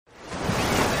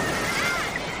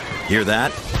Hear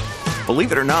that?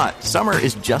 Believe it or not, summer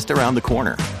is just around the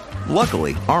corner.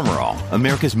 Luckily, Armor All,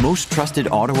 America's most trusted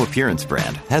auto appearance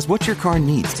brand, has what your car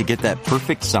needs to get that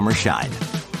perfect summer shine.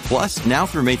 Plus, now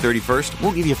through May 31st,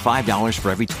 we'll give you $5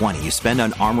 for every $20 you spend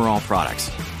on Armor All products.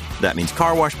 That means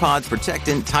car wash pods,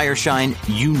 protectant, tire shine,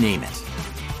 you name it.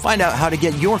 Find out how to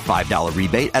get your $5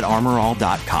 rebate at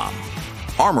armorall.com.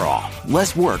 Armor All,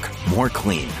 less work, more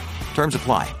clean. Terms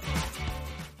apply.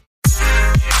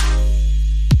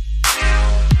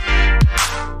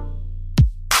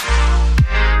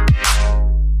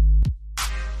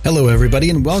 Hello,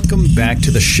 everybody, and welcome back to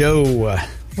the show.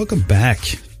 Welcome back.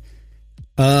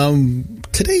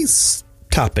 Today's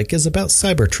topic is about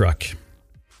Cybertruck,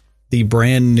 the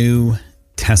brand new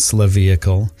Tesla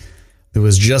vehicle that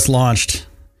was just launched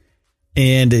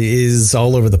and is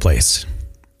all over the place,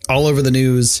 all over the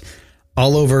news,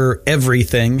 all over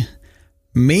everything,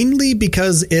 mainly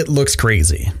because it looks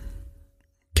crazy.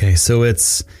 Okay, so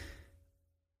it's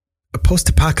a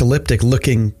post-apocalyptic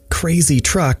looking crazy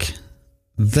truck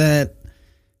that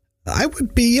I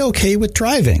would be okay with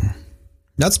driving.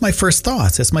 That's my first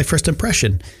thoughts. That's my first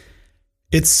impression.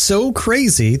 It's so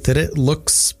crazy that it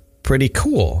looks pretty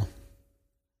cool.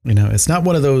 You know, it's not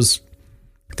one of those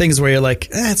things where you're like,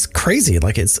 it's crazy.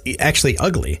 Like, it's actually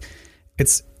ugly.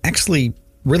 It's actually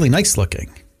really nice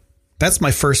looking. That's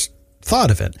my first thought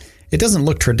of it. It doesn't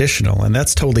look traditional, and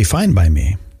that's totally fine by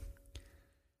me.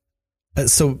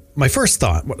 So my first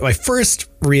thought, my first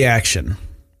reaction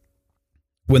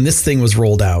when this thing was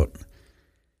rolled out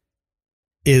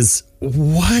is,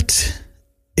 what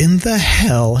in the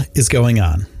hell is going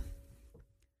on?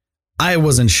 I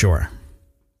wasn't sure.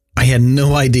 I had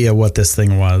no idea what this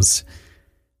thing was.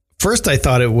 First, I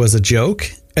thought it was a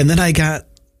joke, and then I got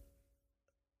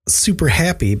super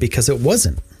happy because it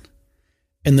wasn't.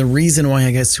 And the reason why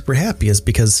I got super happy is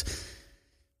because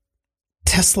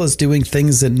Tesla's doing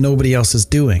things that nobody else is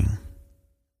doing.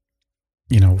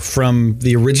 You know, from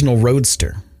the original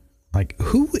Roadster. Like,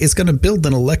 who is going to build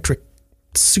an electric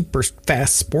super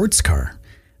fast sports car?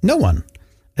 No one,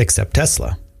 except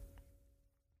Tesla.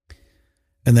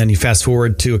 And then you fast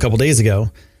forward to a couple days ago,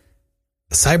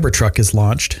 Cybertruck is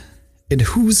launched. And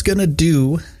who's going to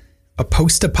do a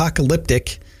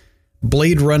post-apocalyptic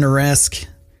Blade Runner-esque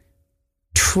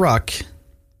truck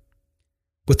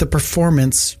with the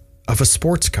performance of a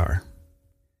sports car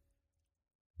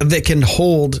that can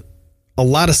hold a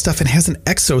lot of stuff and has an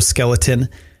exoskeleton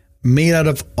made out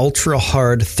of ultra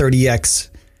hard 30X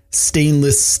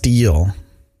stainless steel.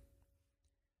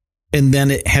 And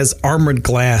then it has armored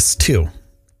glass too.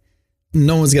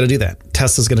 No one's going to do that.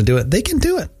 Tesla's going to do it. They can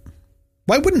do it.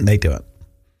 Why wouldn't they do it?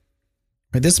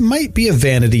 Right, this might be a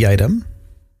vanity item.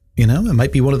 You know, it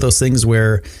might be one of those things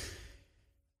where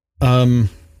the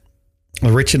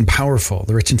rich and powerful,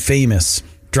 the rich and famous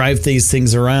drive these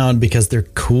things around because they're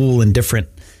cool and different.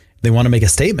 They want to make a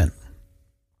statement.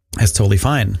 That's totally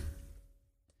fine.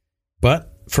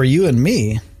 But for you and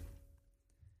me,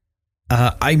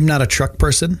 I'm not a truck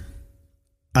person.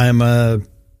 I have a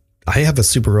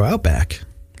Subaru Outback,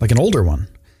 like an older one.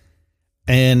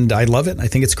 And I love it. I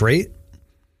think it's great.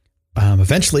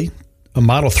 Eventually, a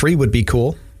Model 3 would be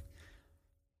cool.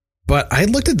 But I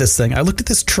looked at this thing. I looked at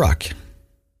this truck.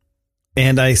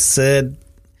 And I said,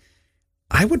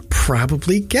 I would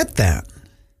probably get that.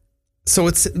 So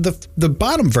it's the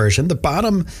bottom version,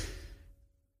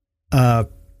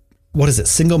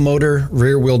 single motor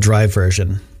rear wheel drive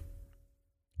version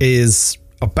is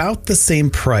about the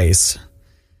same price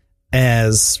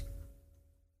as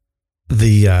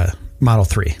the Model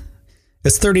 3.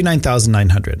 It's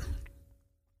 $39,900.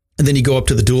 And then you go up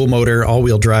to the dual motor all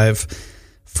wheel drive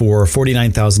for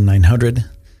 $49,900.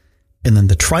 And then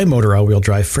the tri-motor all wheel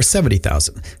drive for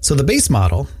 $70,000. So the base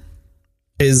model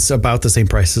is about the same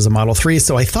price as a Model 3.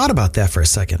 So I thought about that for a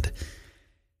second.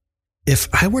 If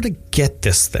I were to get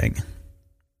this thing,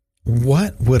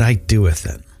 what would I do with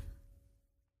it?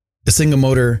 The single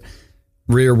motor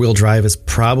rear wheel drive is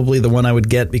probably the one I would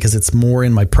get because it's more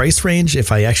in my price range.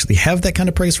 If I actually have that kind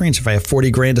of price range, if I have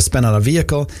 $40,000 to spend on a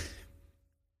vehicle,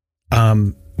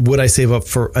 would I save up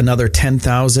for another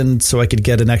 $10,000 so I could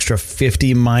get an extra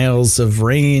 50 miles of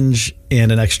range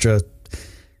and an extra,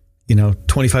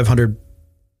 2,500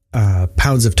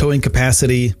 pounds of towing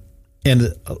capacity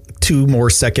and 2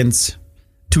 less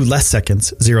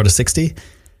seconds, 0 to 60?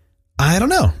 I don't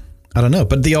know.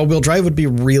 But the all-wheel drive would be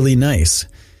really nice.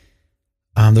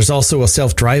 There's also a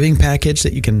self-driving package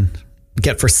that you can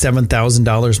get for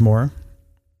 $7,000 more.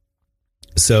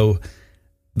 So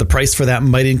the price for that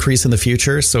might increase in the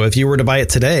future. So if you were to buy it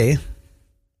today,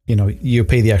 you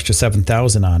pay the extra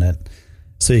 $7,000 on it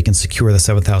so you can secure the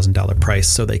 $7,000 price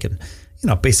so they can,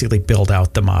 basically build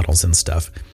out the models and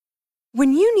stuff.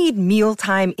 When you need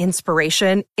mealtime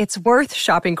inspiration, it's worth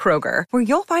shopping Kroger, where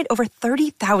you'll find over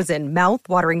 30,000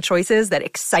 mouth-watering choices that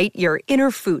excite your inner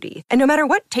foodie. And no matter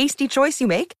what tasty choice you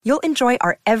make, you'll enjoy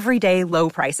our everyday low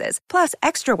prices, plus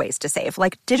extra ways to save,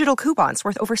 like digital coupons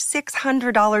worth over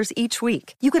 $600 each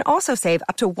week. You can also save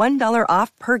up to $1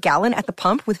 off per gallon at the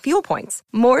pump with fuel points.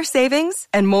 More savings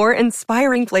and more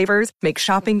inspiring flavors make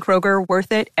shopping Kroger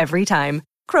worth it every time.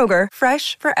 Kroger,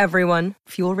 fresh for everyone.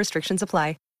 Fuel restrictions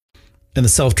apply. And the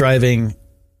self-driving,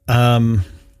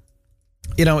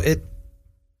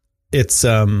 it's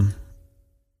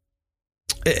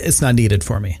not needed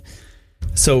for me.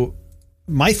 So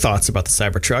my thoughts about the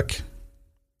Cybertruck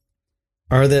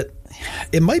are that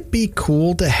it might be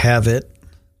cool to have it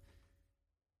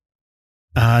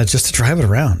just to drive it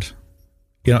around,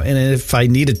 and if I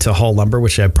needed to haul lumber,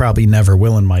 which I probably never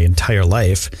will in my entire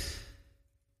life,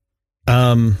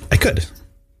 I could.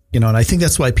 And I think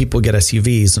that's why people get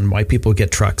SUVs and why people get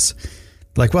trucks.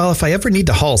 Like, well, if I ever need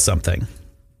to haul something,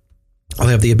 I'll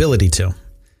have the ability to.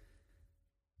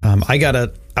 I got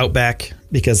a Outback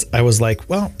because I was like,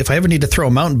 well, if I ever need to throw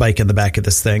a mountain bike in the back of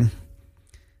this thing,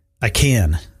 I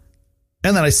can.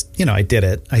 And then I did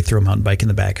it. I threw a mountain bike in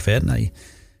the back of it, and I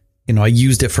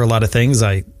used it for a lot of things.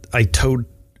 I towed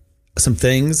some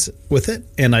things with it,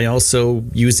 and I also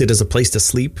used it as a place to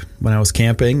sleep when I was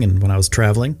camping and when I was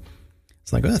traveling.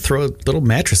 It's like, throw a little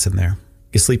mattress in there.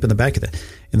 You sleep in the back of it.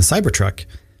 In the Cybertruck,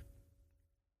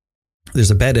 there's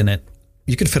a bed in it.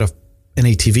 You can fit an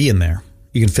ATV in there.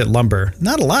 You can fit lumber.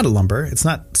 Not a lot of lumber. It's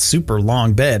not super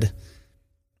long bed.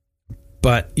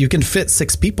 But you can fit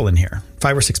 6 people in here.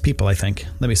 5 or 6 people, I think.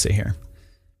 Let me see here.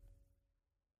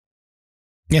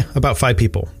 Yeah, about 5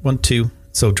 people. 1, 2.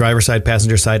 So driver side,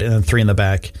 passenger side, and then 3 in the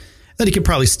back. Then you could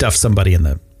probably stuff somebody in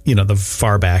the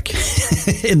far back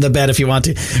in the bed if you want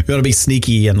to. If you want to be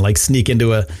sneaky and like sneak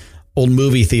into a old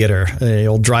movie theater, a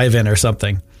old drive-in or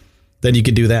something, then you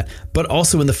could do that. But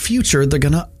also in the future, they're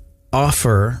going to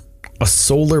offer a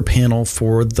solar panel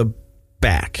for the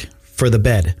back, for the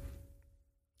bed.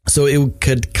 So it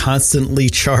could constantly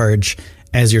charge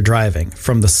as you're driving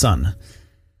from the sun.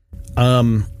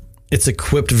 It's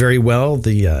equipped very well.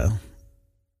 The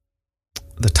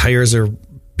tires are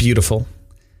beautiful.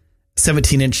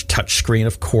 17-inch touchscreen,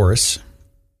 of course.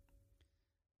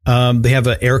 They have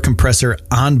an air compressor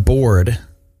on board,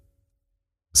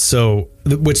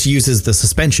 which uses the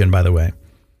suspension, by the way.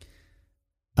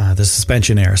 The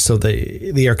suspension air. So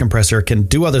the air compressor can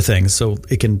do other things. So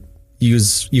you can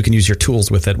use your tools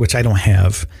with it, which I don't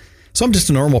have. So I'm just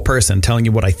a normal person telling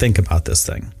you what I think about this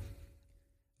thing.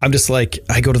 I'm just like,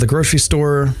 I go to the grocery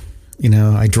store,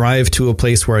 I drive to a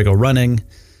place where I go running,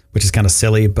 which is kind of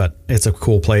silly, but it's a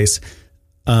cool place.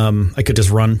 I could just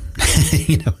run,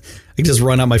 I could just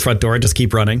run out my front door and just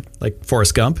keep running like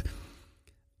Forrest Gump.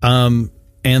 And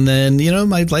then,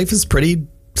 my life is pretty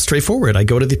straightforward. I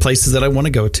go to the places that I want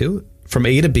to go to from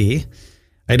A to B.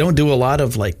 I don't do a lot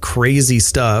of like crazy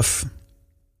stuff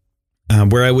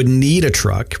where I would need a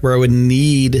truck, where I would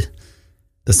need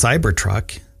the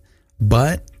Cybertruck,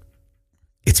 but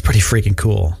it's pretty freaking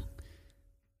cool.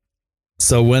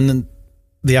 So when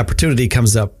the opportunity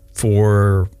comes up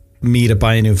for me to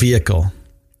buy a new vehicle,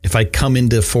 if I come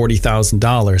into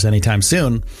 $40,000 anytime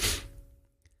soon,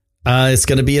 it's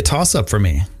going to be a toss-up for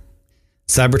me.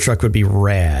 Cybertruck would be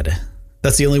rad.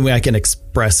 That's the only way I can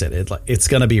express it. It's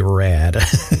going to be rad.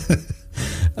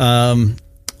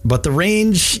 But the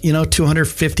range,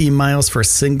 250 miles for a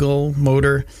single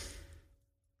motor,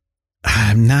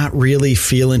 I'm not really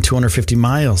feeling 250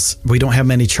 miles. We don't have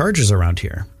many chargers around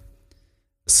here.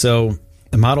 So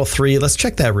the Model 3, let's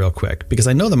check that real quick, because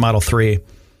I know the Model 3,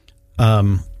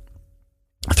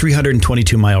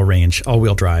 322 mile range,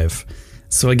 all-wheel drive.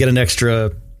 So I get an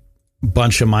extra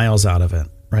bunch of miles out of it,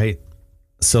 right?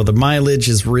 So the mileage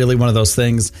is really one of those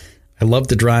things. I love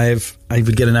to drive. I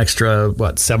would get an extra,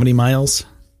 70 miles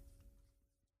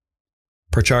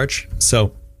per charge.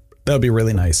 So that would be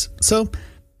really nice. So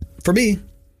for me,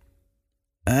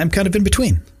 I'm kind of in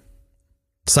between.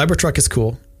 Cybertruck is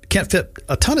cool. Can't fit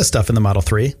a ton of stuff in the Model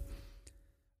 3,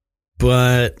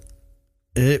 but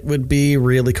it would be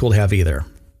really cool to have either.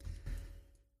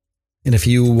 And if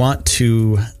you want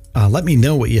to let me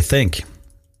know what you think,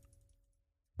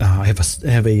 I have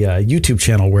a YouTube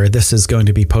channel where this is going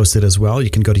to be posted as well. You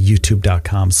can go to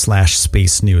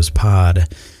youtube.com/Space News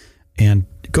Pod and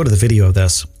go to the video of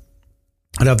this.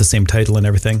 I'd have the same title and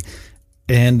everything.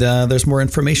 And there's more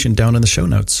information down in the show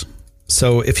notes.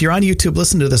 So if you're on YouTube,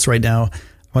 listen to this right now.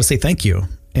 I want to say thank you.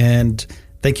 And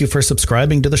thank you for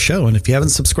subscribing to the show. And if you haven't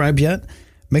subscribed yet,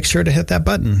 make sure to hit that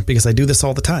button, because I do this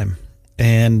all the time.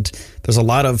 And there's a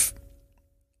lot of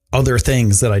other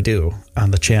things that I do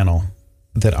on the channel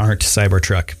that aren't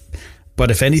Cybertruck.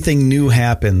 But if anything new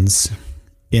happens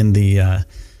in the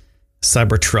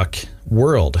Cybertruck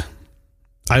world,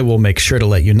 I will make sure to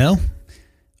let you know.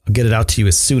 I'll get it out to you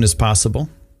as soon as possible.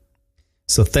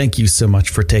 So thank you so much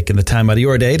for taking the time out of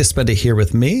your day to spend it here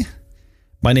with me.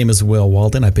 My name is Will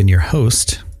Walden. I've been your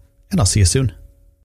host, and I'll see you soon.